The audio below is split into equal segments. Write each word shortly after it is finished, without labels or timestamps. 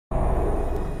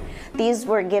These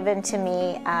were given to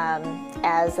me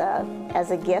as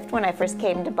a gift when I first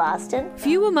came to Boston.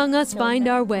 Few among us find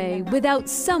our way without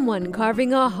someone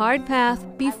carving a hard path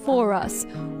before us.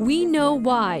 We know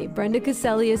why Brenda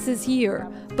Cassellius is here,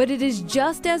 but it is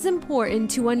just as important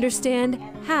to understand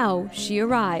how she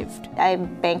arrived. I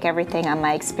bank everything on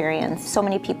my experience. So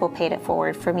many people paid it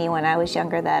forward for me when I was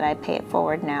younger that I pay it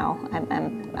forward now.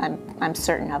 I'm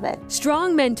certain of it.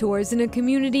 Strong mentors in a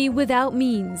community without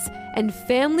means, and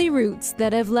family roots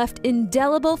that have left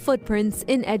indelible footprints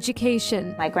in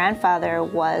education. My grandfather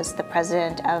was the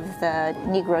president of the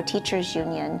Negro Teachers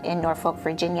Union in Norfolk,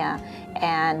 Virginia,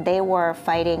 and they were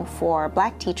fighting for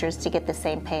black teachers to get the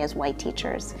same pay as white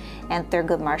teachers. And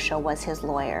Thurgood Marshall was his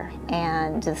lawyer.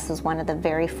 And this is one of the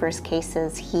very first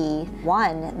cases he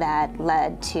won that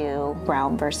led to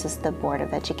Brown versus the Board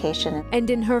of Education. And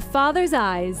in her father's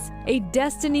eyes, a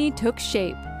destiny took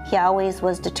shape. He always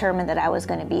was determined that I was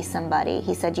going to be somebody.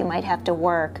 He said, you might have to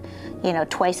work,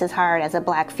 twice as hard as a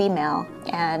black female,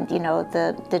 and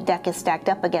the deck is stacked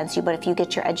up against you, but if you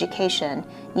get your education,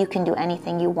 you can do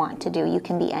anything you want to do. You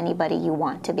can be anybody you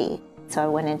want to be. So I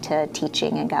went into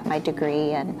teaching and got my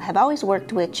degree, and have always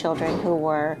worked with children who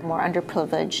were more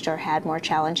underprivileged or had more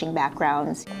challenging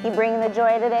backgrounds. You bringing the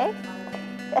joy today?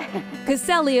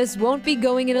 Cassellius won't be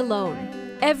going it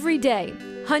alone. Every day,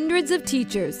 hundreds of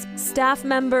teachers, staff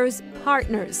members,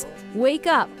 partners wake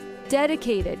up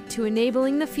dedicated to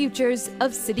enabling the futures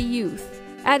of city youth.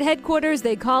 At headquarters,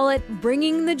 they call it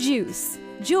bringing the juice.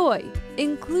 Joy,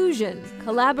 inclusion,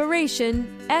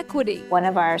 collaboration, equity. One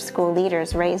of our school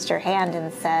leaders raised her hand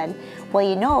and said,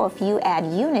 well, if you add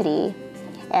unity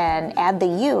and add the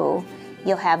U,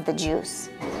 you'll have the juice.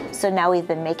 So now we've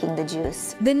been making the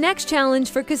juice. The next challenge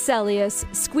for Cassellius,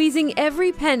 squeezing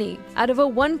every penny out of a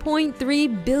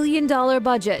 $1.3 billion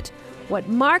budget. What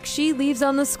mark she leaves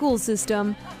on the school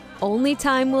system, only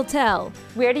time will tell.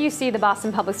 Where do you see the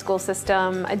Boston Public School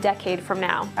System a decade from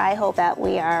now? I hope that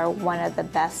we are one of the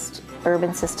best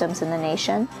urban systems in the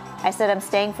nation. I said I'm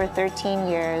staying for 13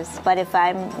 years, but if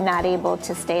I'm not able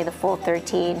to stay the full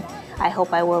 13, I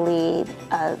hope I will leave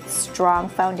a strong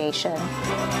foundation.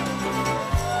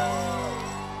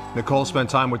 Nicole spent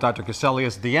time with Dr.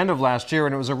 Cassellius at the end of last year,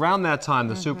 and it was around that time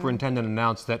the superintendent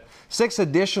announced that 6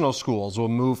 additional schools will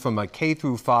move from a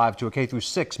K-5 to a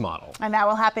K-6 model. And that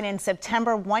will happen in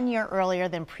September, 1 year earlier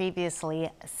than previously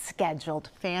scheduled.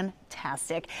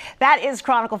 Fantastic. That is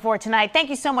Chronicle for tonight. Thank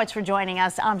you so much for joining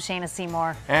us. I'm Shayna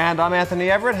Seymour. And I'm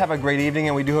Anthony Everett. Have a great evening,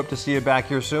 and we do hope to see you back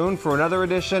here soon for another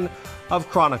edition of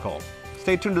Chronicle.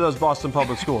 Stay tuned to those Boston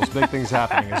Public Schools. Big things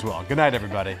happening as well. Good night,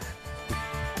 everybody.